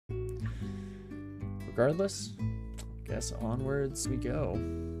Regardless, guess onwards we go.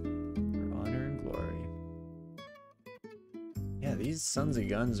 For honor and glory. Yeah, these sons of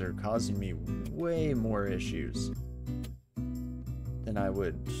guns are causing me way more issues than I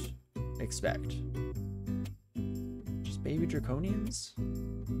would expect. Just baby draconians?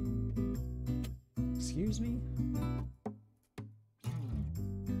 Excuse me?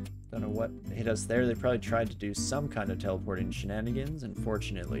 Don't know what hit us there. They probably tried to do some kind of teleporting shenanigans.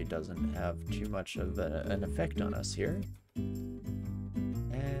 Unfortunately, it doesn't have too much of an effect on us here.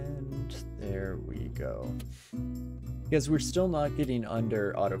 And there we go. Because we're still not getting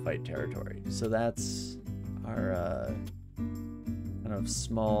under autofight territory. So that's our kind of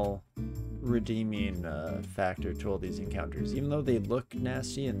small redeeming factor to all these encounters. Even though they look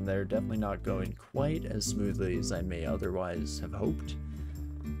nasty and they're definitely not going quite as smoothly as I may otherwise have hoped.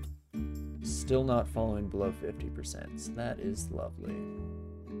 Still not falling below 50%, so that is lovely.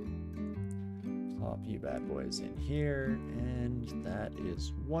 Plop you bad boys in here, and that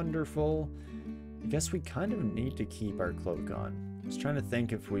is wonderful. I guess we kind of need to keep our cloak on. I was trying to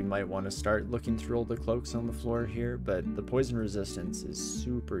think if we might want to start looking through all the cloaks on the floor here, but the poison resistance is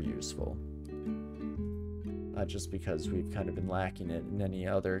super useful. Just because we've kind of been lacking it in any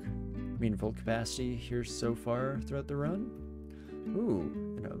other meaningful capacity here so far throughout the run.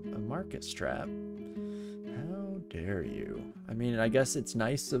 Ooh, a Marcus trap. How dare you? I mean, I guess it's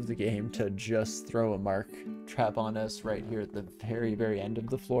nice of the game to just throw a mark trap on us right here at the very, very end of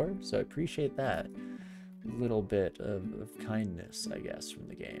the floor, so I appreciate that. A little bit of kindness, I guess, from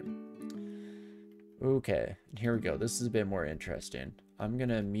the game. Okay, here we go. This is a bit more interesting. I'm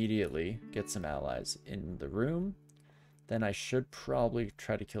gonna immediately get some allies in the room. Then I should probably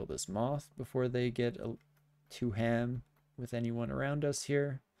try to kill this moth before they get too ham with anyone around us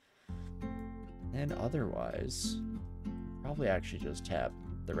here. And otherwise, probably actually just tap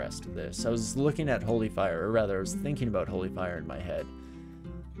the rest of this. I was looking at Holy Fire, or rather I was thinking about Holy Fire in my head.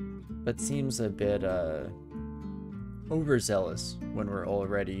 But seems a bit overzealous when we're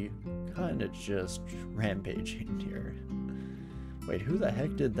already kind of just rampaging here. Wait, who the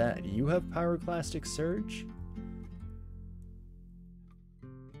heck did that? You have Pyroclastic Surge?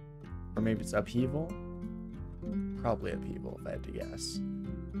 Or maybe it's Upheaval? Probably Upheaval, if I had to guess.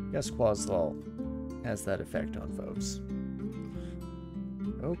 Guess Quaslal has that effect on folks.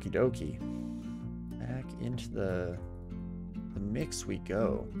 Okie dokie. Back into the mix we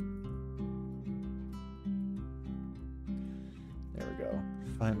go. There we go.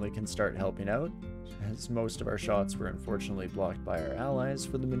 Finally can start helping out, as most of our shots were unfortunately blocked by our allies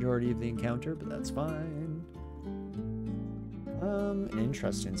for the majority of the encounter, but that's fine. An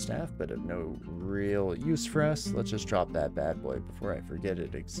interesting staff, but of no real use for us. Let's just drop that bad boy before I forget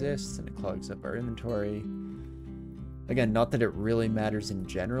it exists and it clogs up our inventory. Again, not that it really matters in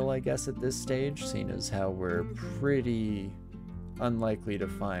general, I guess, at this stage, seeing as how we're pretty unlikely to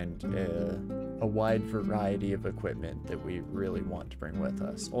find a wide variety of equipment that we really want to bring with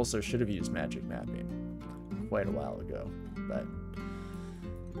us. Also, should have used magic mapping quite a while ago, but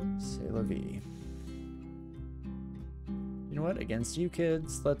c'est la vie. You know what? Against you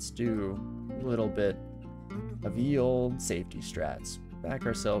kids, let's do a little bit of the old safety strats. Back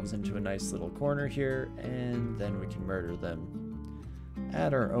ourselves into a nice little corner here, and then we can murder them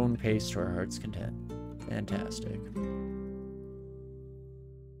at our own pace to our heart's content. Fantastic.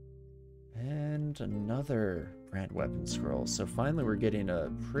 And another brand weapon scroll. So finally we're getting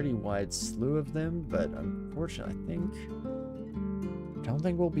a pretty wide slew of them, but unfortunately I don't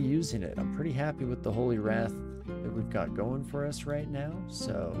think we'll be using it. I'm pretty happy with the Holy Wrath that we've got going for us right now,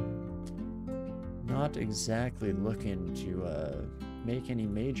 so not exactly looking to make any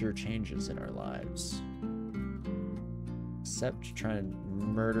major changes in our lives, except to try and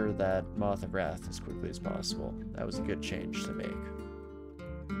murder that Moth of Wrath as quickly as possible. That was a good change to make.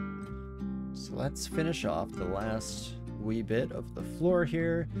 So let's finish off the last wee bit of the floor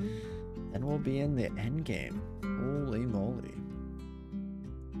here, then we'll be in the end game. Holy moly.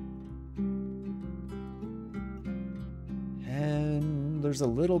 And there's a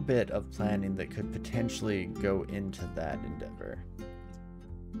little bit of planning that could potentially go into that endeavor.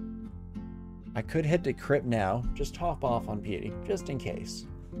 I could head to Crypt now, just hop off on Piety, just in case.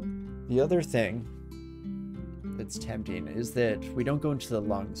 The other thing that's tempting is that we don't go into the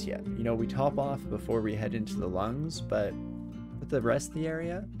lungs yet. You know, we top off before we head into the lungs, but with the rest of the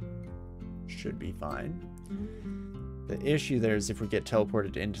area, should be fine. The issue there is if we get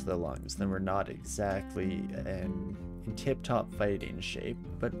teleported into the lungs, then we're not exactly in tip-top fighting shape,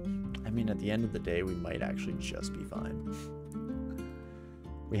 but I mean, at the end of the day, we might actually just be fine.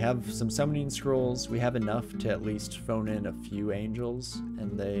 We have some summoning scrolls. We have enough to at least phone in a few angels,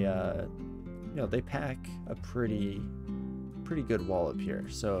 and they you know, they pack a pretty good wall up here,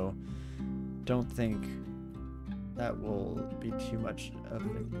 so don't think that will be too much of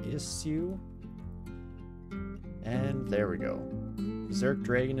an issue. And there we go. Berserk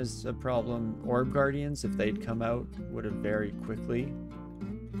Dragon is a problem. Orb Guardians, if they'd come out, would have very quickly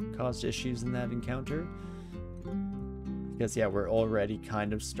caused issues in that encounter. Because, yeah, we're already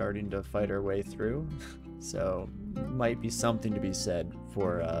kind of starting to fight our way through. So, might be something to be said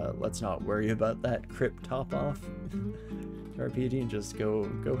for let's not worry about that crypt top-off RPD and just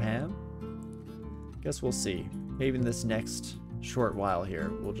go ham. Guess we'll see. Maybe in this next short while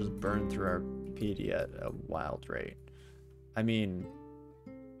here, we'll just burn through our PD at a wild rate. I mean,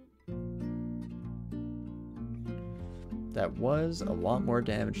 that was a lot more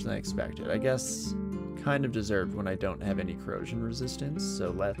damage than I expected. I guess kind of deserved when I don't have any corrosion resistance, so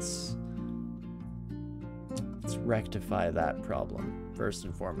let's rectify that problem first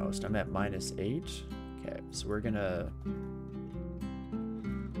and foremost. I'm at -8. Okay, so we're gonna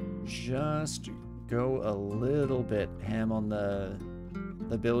just go a little bit ham on the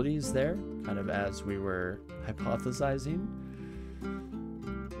abilities there, kind of as we were hypothesizing.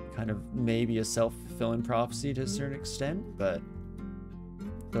 Kind of maybe a self-fulfilling prophecy to a certain extent, but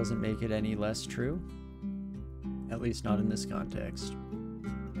doesn't make it any less true. At least not in this context.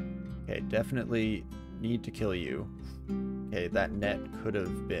 Okay, definitely need to kill you. Okay, that net could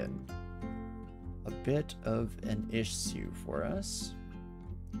have been a bit of an issue for us.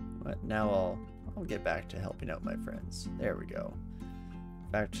 But now I'll get back to helping out my friends. There we go.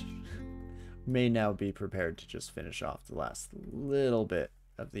 In fact, may now be prepared to just finish off the last little bit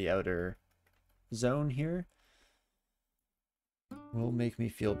of the outer zone here. Will make me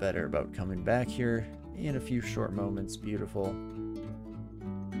feel better about coming back here in a few short moments. Beautiful.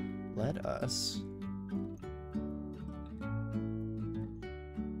 Let us...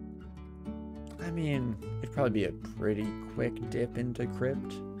 I mean, it'd probably be a pretty quick dip into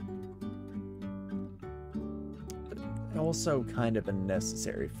crypt. But also kind of a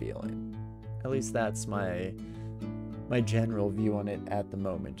necessary feeling. At least that's my general view on it at the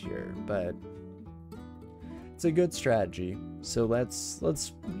moment here, but it's a good strategy. So let's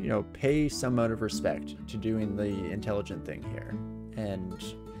you know, pay some amount of respect to doing the intelligent thing here,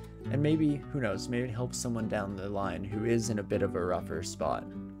 and maybe, who knows, maybe it helps someone down the line who is in a bit of a rougher spot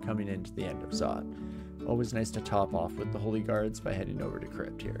coming into the end of Zot. Always nice to top off with the Holy Guards by heading over to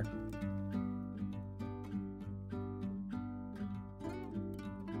Crypt here.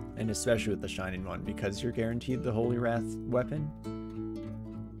 And especially with the Shining One, because you're guaranteed the Holy Wrath weapon,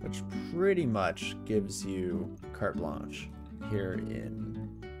 which pretty much gives you carte blanche here in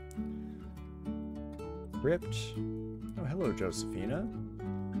Crypt. Oh, hello, Josephina.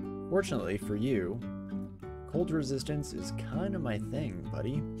 Fortunately for you, cold resistance is kind of my thing,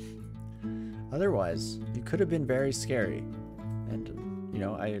 buddy. Otherwise, you could have been very scary. And, you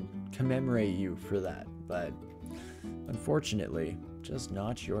know, I commemorate you for that. But unfortunately, just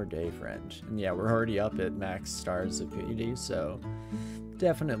not your day, friend. And yeah, we're already up at max stars of PD, so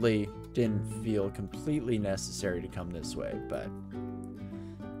definitely didn't feel completely necessary to come this way. But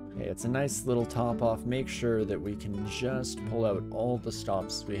hey, it's a nice little top off. Make sure that we can just pull out all the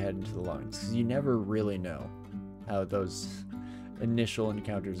stops as we head into the lungs, because you never really know how those initial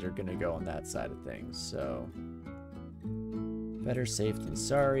encounters are going to go on that side of things. So better safe than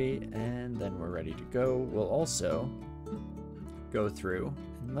sorry, and then we're ready to go. We'll also go through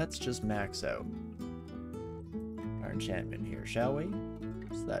and let's just max out our enchantment here, shall we?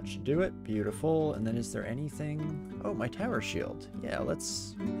 So that should do it. Beautiful. And then is there anything? Oh, my tower shield. Yeah,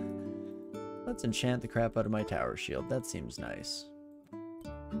 let's enchant the crap out of my tower shield. That seems nice.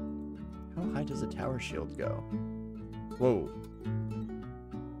 How high does a tower shield go? Whoa.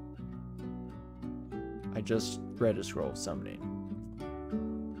 I just read a scroll of summoning.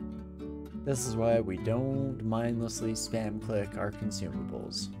 This is why we don't mindlessly spam click our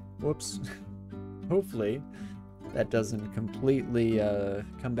consumables. Whoops. Hopefully that doesn't completely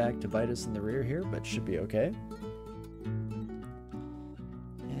come back to bite us in the rear here, but should be okay.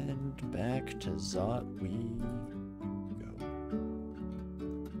 And back to Zot we go.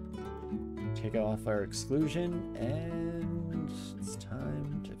 Take off our exclusion, and it's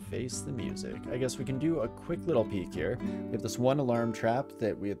time to face the music. I guess we can do a quick little peek here. We have this one alarm trap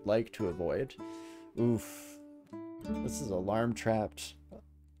that we'd like to avoid. Oof. This is alarm trapped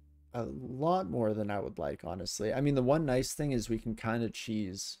a lot more than I would like, honestly. I mean, the one nice thing is we can kind of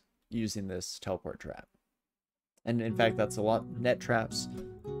cheese using this teleport trap. And in fact, that's a lot. Net traps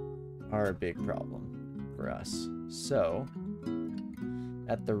are a big problem for us. So,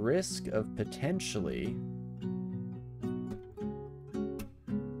 at the risk of potentially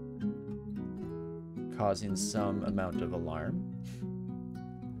causing some amount of alarm.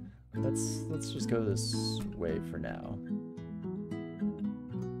 Let's just go this way for now.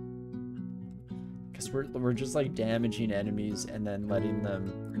 Because we're just like damaging enemies and then letting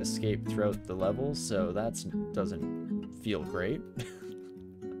them escape throughout the level, so that doesn't feel great.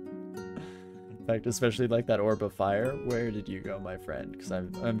 In fact, especially like that Orb of Fire. Where did you go, my friend? Because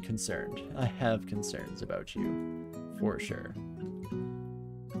I'm concerned. I have concerns about you, for sure.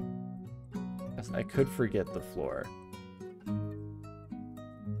 I could forget the floor.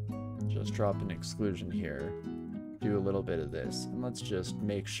 Just drop an exclusion here. Do a little bit of this, and let's just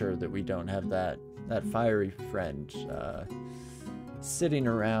make sure that we don't have that fiery friend sitting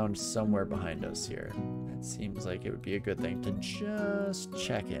around somewhere behind us here. It seems like it would be a good thing to just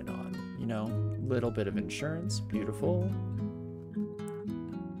check in on. You know, little bit of insurance, beautiful.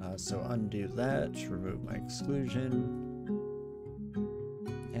 So undo that, remove my exclusion,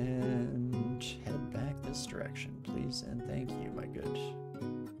 and head back this direction, please, and thank you, my good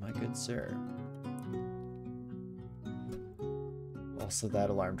sir. Also, that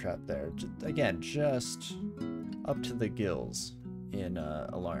alarm trap there, again, just up to the gills in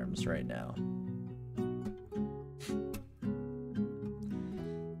alarms right now.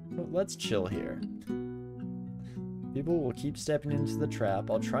 But let's chill here. People will keep stepping into the trap.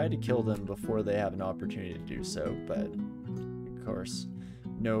 I'll try to kill them before they have an opportunity to do so, but of course,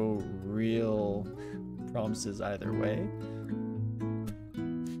 no real promises either way.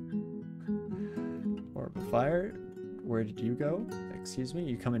 Orb of Fire, where did you go? Excuse me,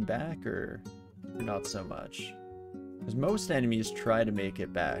 you coming back or not so much? Because most enemies try to make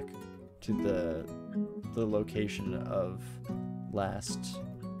it back to the location of last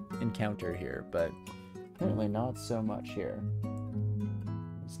encounter here, but apparently not so much here.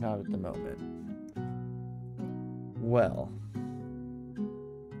 It's not at the moment. Well,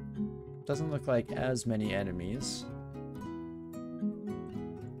 doesn't look like as many enemies.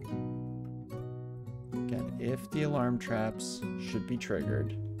 Again, if the alarm traps should be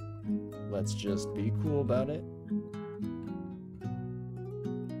triggered, let's just be cool about it.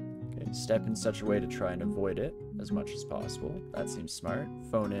 Okay, step in such a way to try and avoid it as much as possible. That seems smart.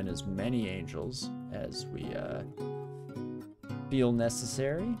 Phone in as many angels as we feel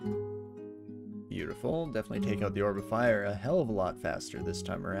necessary. Beautiful. Definitely take out the Orb of Fire a hell of a lot faster this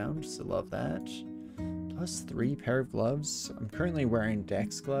time around, so love that. Plus 3 pair of gloves. I'm currently wearing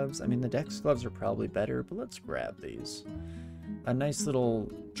Dex gloves. I mean, the Dex gloves are probably better, but let's grab these. A nice little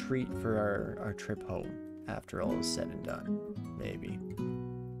treat for our trip home after all is said and done. Maybe.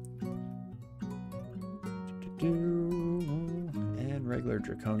 And regular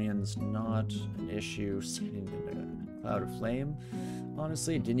Draconian's not an issue. Sitting in a cloud of flame.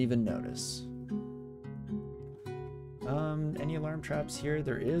 Honestly, didn't even notice. Any alarm traps here?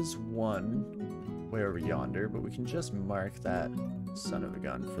 There is one way over yonder, but we can just mark that son of a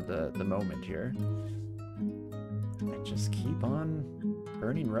gun for the moment here. And just keep on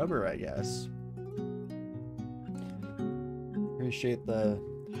burning rubber, I guess. Appreciate the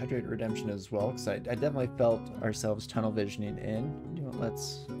Hydrate Redemption as well, because I definitely felt ourselves tunnel visioning in. You know,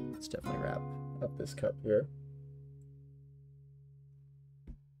 let's definitely wrap up this cup here.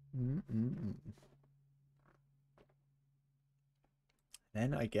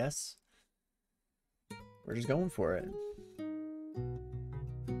 Then I guess we're just going for it.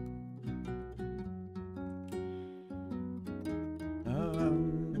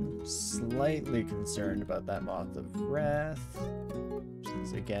 Slightly concerned about that Moth of Wrath.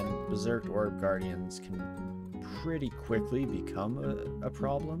 Since again, Berserk Orb Guardians can pretty quickly become a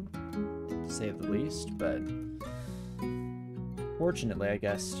problem, to say the least, but fortunately, I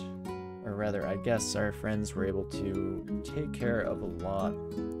guess, or rather, I guess our friends were able to take care of a lot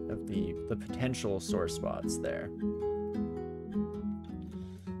of the potential sore spots there.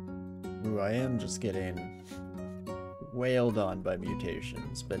 Ooh, I am just getting wailed on by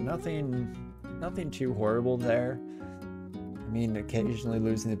mutations, but nothing too horrible there. I mean, occasionally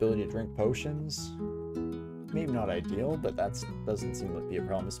losing the ability to drink potions, maybe not ideal, but that doesn't seem to be a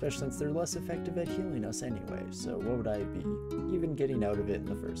problem, especially since they're less effective at healing us anyway, so what would I be even getting out of it in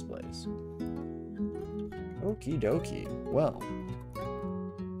the first place? Okie dokie. Well,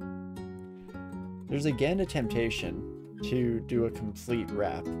 there's again a temptation to do a complete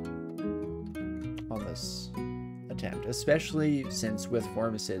wrap on this attempt, especially since with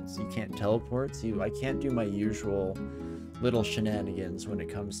Formicids you can't teleport, so I can't do my usual little shenanigans when it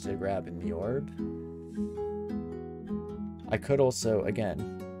comes to grabbing the orb. I could also,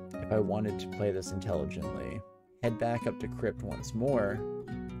 again, if I wanted to play this intelligently, head back up to Crypt once more,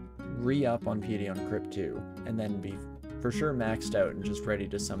 re-up on PD on Crypt 2, and then be for sure maxed out and just ready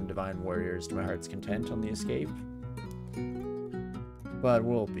to summon divine warriors to my heart's content on the escape. But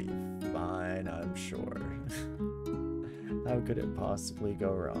we'll be fine, I'm sure. How could it possibly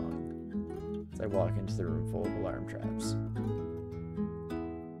go wrong? As I walk into the room full of alarm traps.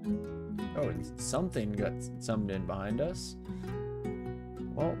 Oh, and something got summoned in behind us.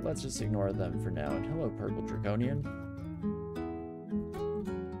 Well, let's just ignore them for now. And hello, Purple Draconian.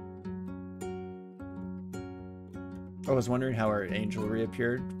 I was wondering how our angel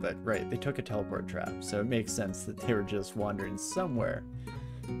reappeared, but right, they took a teleport trap, so it makes sense that they were just wandering somewhere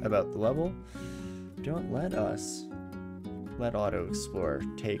about the level. Don't let us let Auto Explore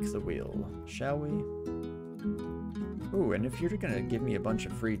take the wheel, shall we? Ooh, and if you're gonna give me a bunch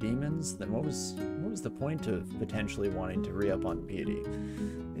of free demons, then what was the point of potentially wanting to re-up on piety?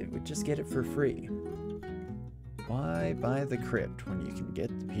 It would just get it for free. Why buy the crypt when you can get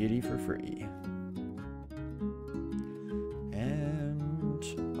the piety for free? And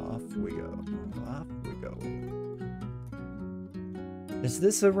off we go. Off we go. Is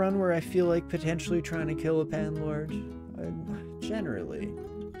this a run where I feel like potentially trying to kill a Panlord? I generally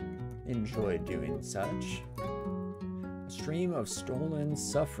enjoy doing such. A stream of stolen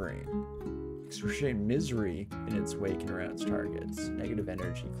suffering. Excruciating misery in its wake and around its targets. Negative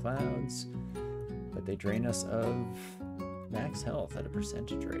energy clouds, but they drain us of max health at a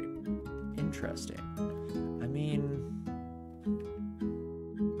percentage rate. Interesting. I mean,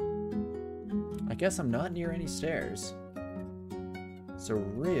 I guess I'm not near any stairs. So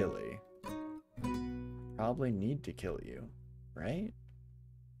really, probably need to kill you, right?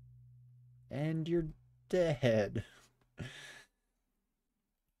 And you're dead.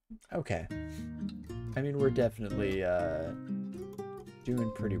 Okay. I mean, we're definitely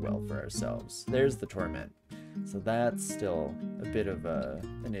doing pretty well for ourselves. There's the torment. So that's still a bit of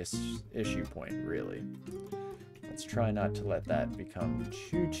an issue point, really. Let's try not to let that become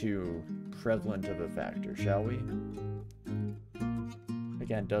too prevalent of a factor, shall we?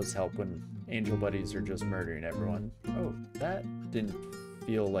 Again, it does help when angel buddies are just murdering everyone. Oh, that didn't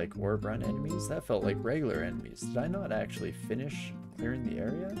feel like orb run enemies. That felt like regular enemies. Did I not actually finish clearing the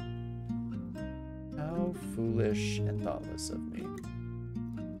area? How foolish and thoughtless of me.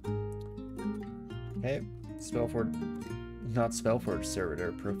 Okay, not Spellforge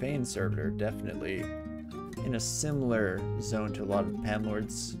Servitor, Profane Servitor, definitely in a similar zone to a lot of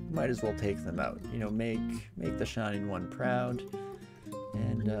Panlords. Might as well take them out. You know, make the Shining One proud,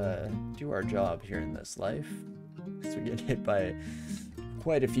 and do our job here in this life. So we get hit by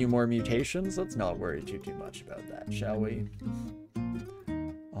quite a few more mutations. Let's not worry too much about that, shall we?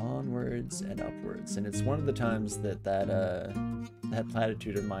 Onwards and upwards. And it's one of the times that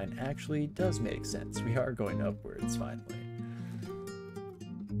platitude of mine actually does make sense. We are going upwards, finally.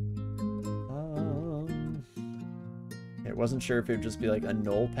 I wasn't sure if it would just be like a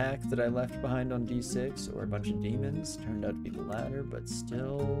null pack that I left behind on D6 or a bunch of demons. Turned out to be the latter, but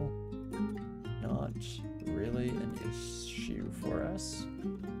still not really an issue for us.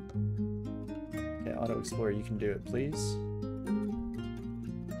 Okay, Auto Explorer, you can do it, please.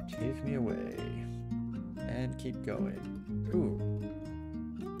 Take me away. And keep going. Ooh.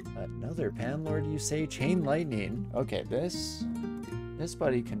 Another Panlord, you say? Chain Lightning. Okay, this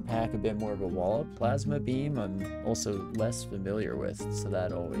buddy can pack a bit more of a wallop. Plasma Beam I'm also less familiar with, so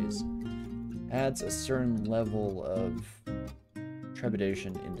that always adds a certain level of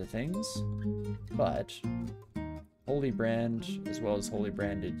trepidation into things. But Holy Brand, as well as Holy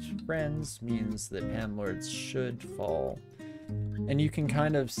Branded friends, means that Panlords should fall. And you can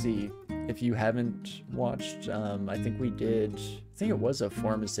kind of see, if you haven't watched, I think it was a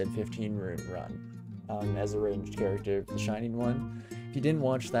Formicid 15 rune run as a ranged character, the Shining One. If you didn't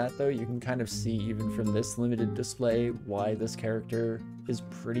watch that though, you can kind of see even from this limited display why this character is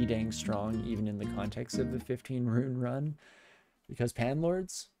pretty dang strong even in the context of the 15 rune run. Because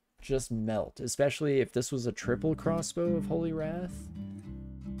Panlords just melt, especially if this was a triple crossbow of Holy Wrath,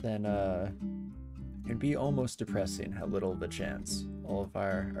 then it'd be almost depressing how little of a chance all of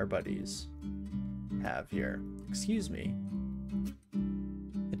our buddies have here. Excuse me.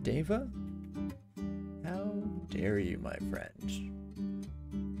 A Deva? How dare you, my friend?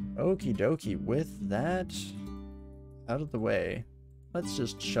 Okie dokie, with that out of the way, let's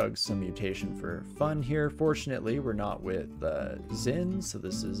just chug some mutation for fun here. Fortunately, we're not with Zin, so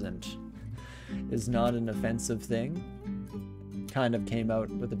this is not an offensive thing. Kind of came out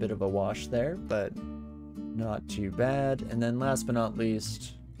with a bit of a wash there, but not too bad. And then last but not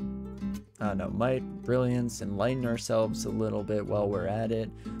least, Might, Brilliance, enlighten ourselves a little bit while we're at it.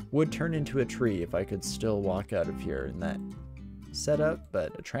 Would turn into a tree if I could still walk out of here in that setup,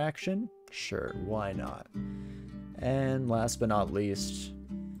 but attraction? Sure, why not? And last but not least,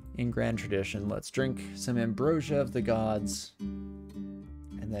 in grand tradition, let's drink some ambrosia of the gods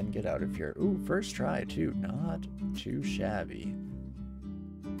and then get out of here. Ooh, first try too, not too shabby.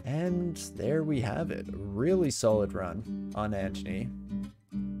 And there we have it. A really solid run on Antony.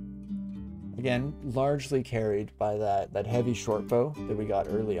 Again, largely carried by that heavy short bow that we got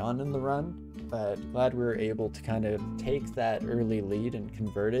early on in the run, but glad we were able to kind of take that early lead and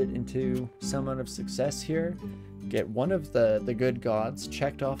convert it into some amount of success here. Get one of the good gods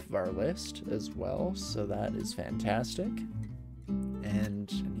checked off of our list as well, so that is fantastic.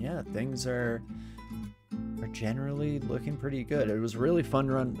 And yeah, things are generally looking pretty good. It was a really fun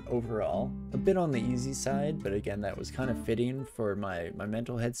run overall. A bit on the easy side, but again, that was kind of fitting for my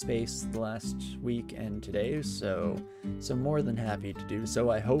mental headspace the last week and today, so more than happy to do so.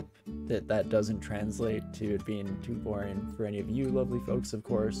 I hope that doesn't translate to it being too boring for any of you lovely folks, of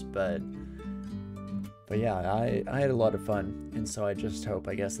course, but yeah, I had a lot of fun, and so I just hope,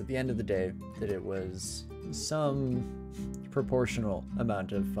 I guess, at the end of the day, that it was some proportional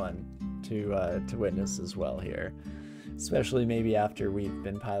amount of fun to witness as well here, especially maybe after we've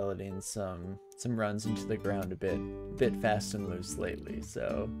been piloting some runs into the ground a bit fast and loose lately.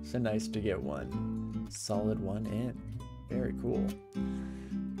 So nice to get one solid one in. Very cool.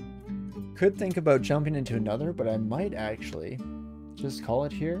 Could think about jumping into another, but I might actually just call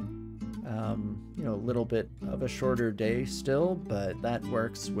it here. You know, a little bit of a shorter day still, but that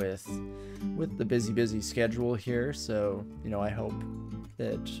works with the busy schedule here. So, you know, I hope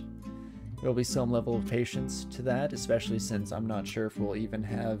that there'll be some level of patience to that, especially since I'm not sure if we'll even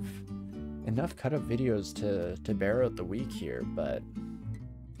have enough cut-up videos to bear out the week here, but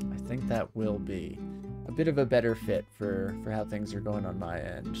I think that will be a bit of a better fit for how things are going on my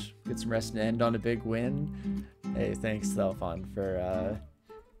end. Get some rest and end on a big win. Hey, thanks, Thelfon,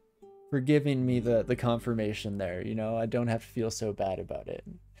 for giving me the confirmation there. You know, I don't have to feel so bad about it.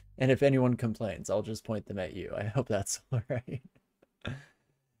 And if anyone complains, I'll just point them at you. I hope that's all right.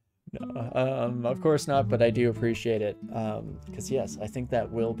 No, of course not, but I do appreciate it, because yes, I think that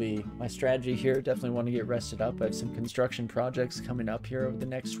will be my strategy here. Definitely want to get rested up. I have some construction projects coming up here over the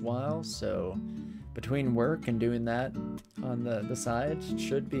next while, so between work and doing that on the side,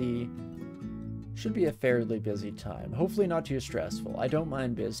 should be a fairly busy time. Hopefully not too stressful. I don't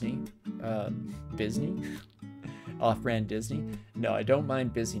mind busy. Off-brand Disney. No, I don't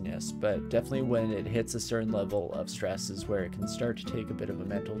mind busyness, but definitely when it hits a certain level of stress is where it can start to take a bit of a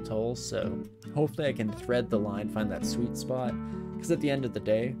mental toll. So hopefully I can thread the line, find that sweet spot, because at the end of the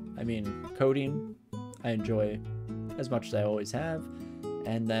day, I mean, coding I enjoy as much as I always have,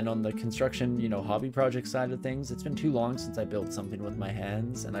 and then on the construction, you know, hobby project side of things, it's been too long since I built something with my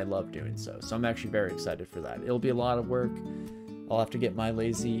hands, and I love doing so. So I'm actually very excited for that. It'll be a lot of work. I'll have to get my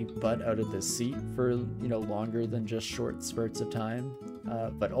lazy butt out of this seat for, you know, longer than just short spurts of time.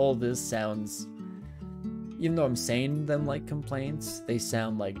 But all this sounds, even though I'm saying them like complaints, they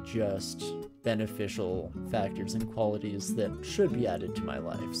sound like just beneficial factors and qualities that should be added to my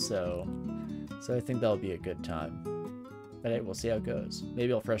life. So I think that'll be a good time. But hey, we'll see how it goes.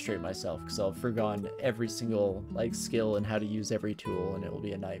 Maybe I'll frustrate myself because I'll have forgotten every single like skill and how to use every tool, and it will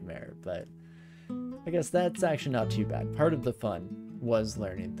be a nightmare. But I guess that's actually not too bad. Part of the fun was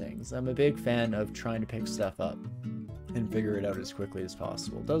learning things. I'm a big fan of trying to pick stuff up and figure it out as quickly as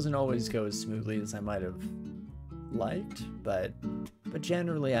possible. Doesn't always go as smoothly as I might have liked, but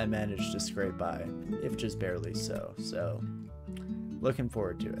generally I managed to scrape by, if just barely so. So looking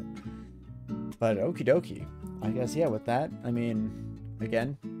forward to it. But okie dokie. I guess, yeah, with that, I mean,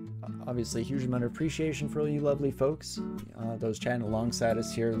 again, obviously a huge amount of appreciation for all you lovely folks, those chatting alongside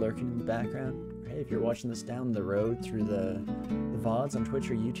us here, lurking in the background. Hey, if you're watching this down the road through the VODs on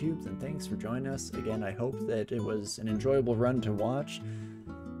Twitch or YouTube, then thanks for joining us. Again, I hope that it was an enjoyable run to watch.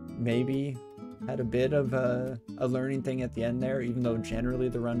 Maybe had a bit of a learning thing at the end there, even though generally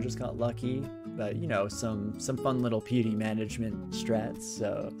the run just got lucky. But, you know, some fun little PD management strats,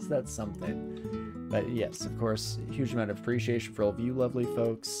 so that's something. But yes, of course, a huge amount of appreciation for all of you lovely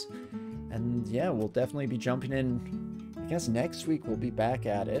folks. And yeah, we'll definitely be jumping in. I guess next week we'll be back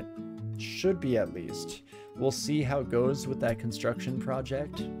at it. Should be, at least. We'll see how it goes with that construction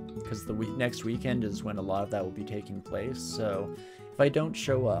project, because the next weekend is when a lot of that will be taking place. So if I don't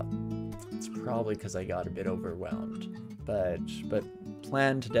show up, it's probably because I got a bit overwhelmed. But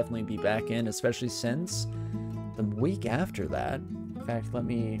plan to definitely be back in, especially since the week after that. In fact, let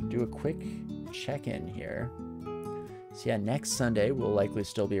me do a quick check-in here. So yeah, next Sunday will likely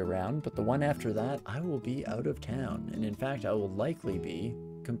still be around, but the one after that, I will be out of town. And in fact, I will likely be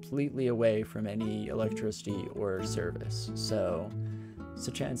completely away from any electricity or service. So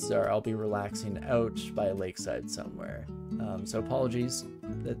So chances are I'll be relaxing out by a lakeside somewhere. So apologies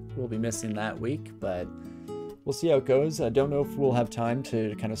that we'll be missing that week, but we'll see how it goes. I don't know if we'll have time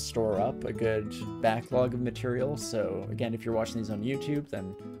to kind of store up a good backlog of material. So again, if you're watching these on YouTube,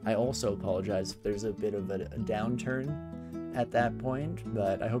 then I also apologize if there's a bit of a downturn at that point,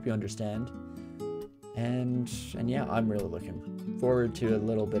 but I hope you understand. And yeah, I'm really looking forward to a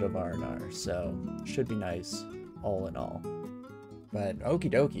little bit of R&R, so should be nice all in all. But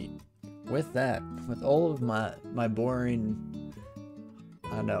okie dokie, with that, with all of my boring,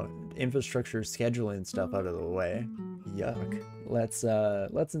 I don't know, infrastructure scheduling stuff out of the way, yuck,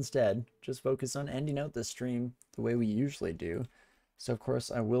 let's instead just focus on ending out the stream the way we usually do. So of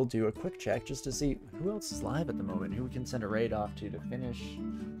course I will do a quick check just to see who else is live at the moment, who we can send a raid off to finish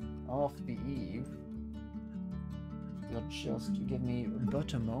off the eve. You'll just give me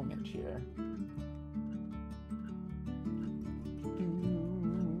but a moment here.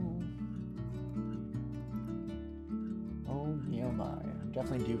 Oh my, I'm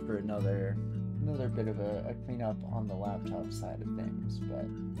definitely due for another bit of a cleanup on the laptop side of things, but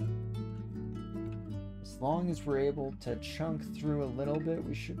as long as we're able to chunk through a little bit,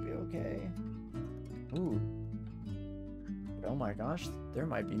 we should be okay. Ooh. But oh my gosh, there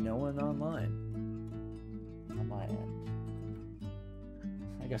might be no one online on my end.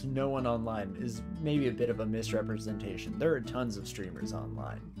 I guess no one online is maybe a bit of a misrepresentation. There are tons of streamers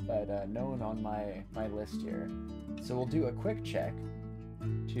online, but no one on my list here. So we'll do a quick check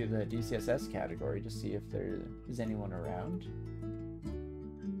to the DCSS category to see if there is anyone around.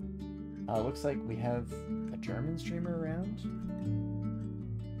 Looks like we have a German streamer around.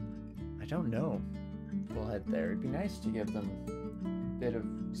 I don't know. We'll head there. It'd be nice to give them a bit of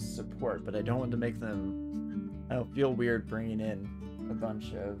support, but I don't want to make them, I don't feel weird bringing in a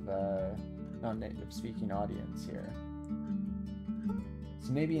bunch of non-native speaking audience here.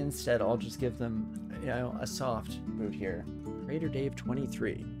 So maybe instead I'll just give them, you know, a soft boot here. Raider Dave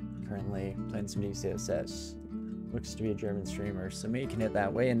 23, currently playing some DCSS. Looks to be a German streamer, so making it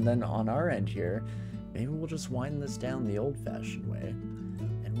that way, and then on our end here, maybe we'll just wind this down the old-fashioned way,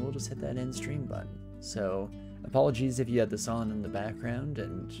 and we'll just hit that end stream button. So apologies if you had this on in the background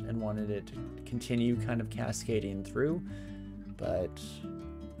and wanted it to continue kind of cascading through, but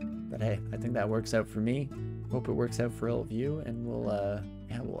hey, I think that works out for me. Hope it works out for all of you, and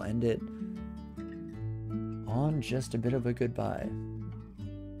we'll end it on just a bit of a goodbye.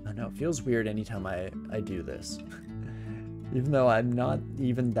 I know, it feels weird anytime I do this. Even though I'm not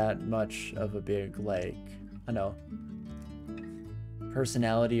even that much of a big, like, I know,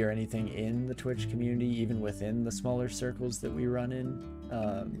 personality or anything in the Twitch community, even within the smaller circles that we run in.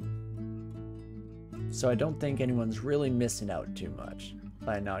 So I don't think anyone's really missing out too much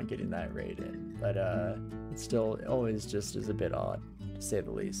by not getting that raid in. But it still always just is a bit odd, to say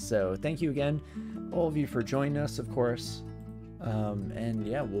the least. So thank you again, all of you, for joining us, of course. And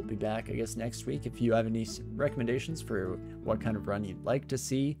yeah, we'll be back, I guess, next week. If you have any recommendations for what kind of run you'd like to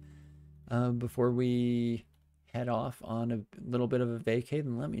see before we head off on a little bit of a vacay,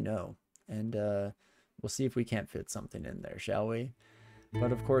 then let me know. And we'll see if we can't fit something in there, shall we?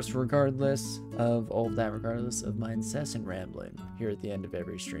 But of course, regardless of all of that, regardless of my incessant rambling here at the end of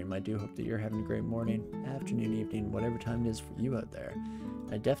every stream, I do hope that you're having a great morning, afternoon, evening, whatever time it is for you out there.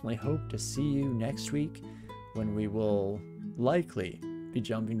 I definitely hope to see you next week, when we will likely be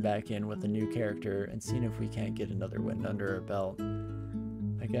jumping back in with a new character and seeing if we can't get another win under our belt.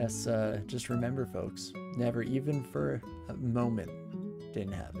 I guess just remember, folks, never even for a moment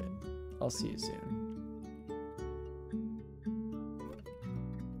didn't have it. I'll see you soon.